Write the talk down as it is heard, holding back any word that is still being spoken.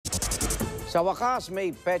Sa wakas,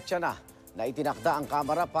 may petsa na itinakda ang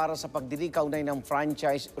Kamara para sa pagdinig kaugnay ng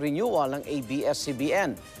franchise renewal ng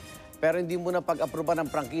ABS-CBN. Pero hindi muna pag-aproba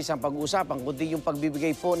ng prangkisa ang pag-uusapan, kundi yung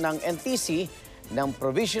pagbibigay po ng NTC ng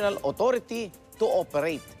Provisional Authority to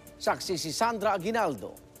Operate. Saksi si Sandra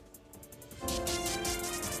Aguinaldo.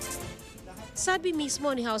 Sabi mismo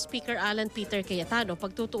ni House Speaker Alan Peter Cayetano,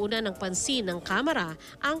 pagtutuunan ng pansin ng Kamara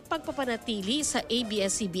ang pagpapanatili sa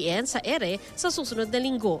ABS-CBN sa ere sa susunod na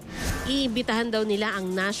linggo. Iimbitahan daw nila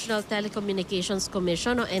ang National Telecommunications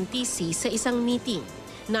Commission o NTC sa isang meeting.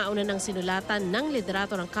 Nauna ng sinulatan ng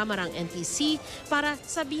liderato ng Kamara ang NTC para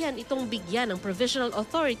sabihan itong bigyan ng Provisional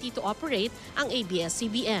Authority to Operate ang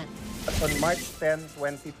ABS-CBN. On March 10,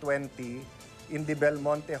 2020, in the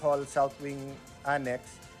Belmonte Hall South Wing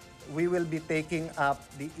Annex, we will be taking up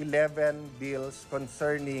the 11 bills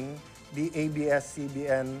concerning the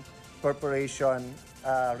ABS-CBN Corporation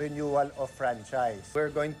renewal of franchise.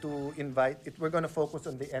 We're going to focus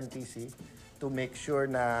on the NTC to make sure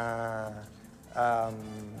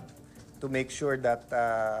that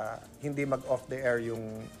hindi mag-off the air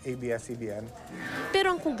yung ABS-CBN.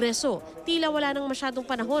 Pero ang Kongreso, tila wala nang masyadong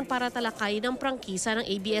panahon para talakayin ang prangkisa ng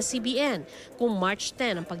ABS-CBN. Kung March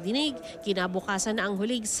 10 ang pagdinig, kinabukasan na ang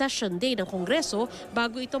huling session day ng Kongreso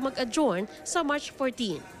bago ito mag-adjourn sa March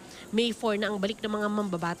 14. May 4 na ang balik ng mga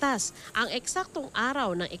mambabatas, ang eksaktong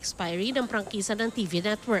araw ng expiry ng prangkisa ng TV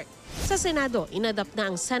network. Sa Senado, inadapt na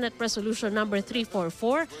ang Senate Resolution No.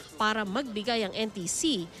 344 para magbigay ang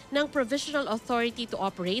NTC ng Provisional Authority to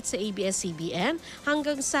Operate sa ABS-CBN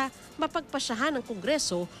hanggang sa mapagpasyahan ng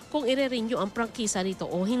Kongreso kung ire-renew ang prangkisa nito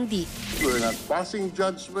o hindi. We're not passing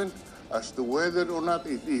judgment as to whether or not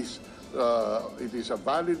it is a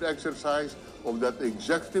valid exercise of that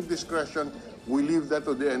executive discretion. We leave that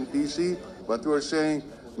to the NTC, but we're saying,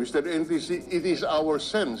 Mr. NTC, it is our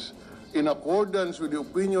sense, in accordance with the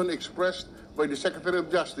opinion expressed by the Secretary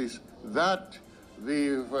of Justice, that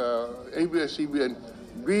the ABS-CBN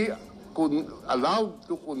be allowed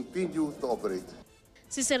to continue to operate.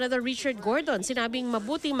 Si Senator Richard Gordon sinabing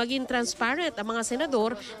mabuting maging transparent ang mga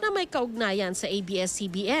senador na may kaugnayan sa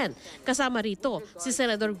ABS-CBN. Kasama rito si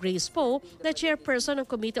Senator Grace Poe, na chairperson ng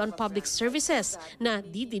Committee on Public Services na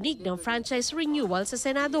didinig ng franchise renewal sa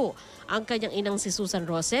Senado. Ang kanyang inang si Susan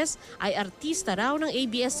Roses ay artista raw ng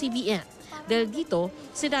ABS-CBN. Dahil dito,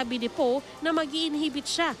 sinabi ni Poe na mag-i-inhibit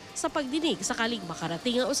siya sa pagdinig sakaling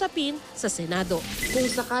makarating ang usapin sa Senado. Kung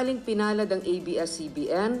sakaling pinalad ang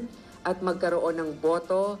ABS-CBN, at magkaroon ng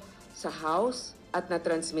boto sa House at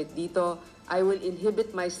na-transmit dito, I will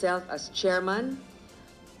inhibit myself as chairman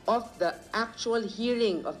of the actual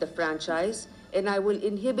hearing of the franchise, and I will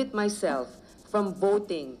inhibit myself from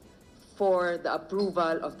voting for the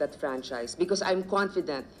approval of that franchise because I'm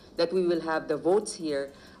confident that we will have the votes here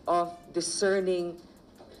of discerning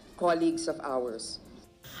colleagues of ours.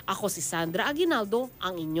 Ako si Sandra Aguinaldo,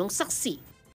 ang inyong saksi.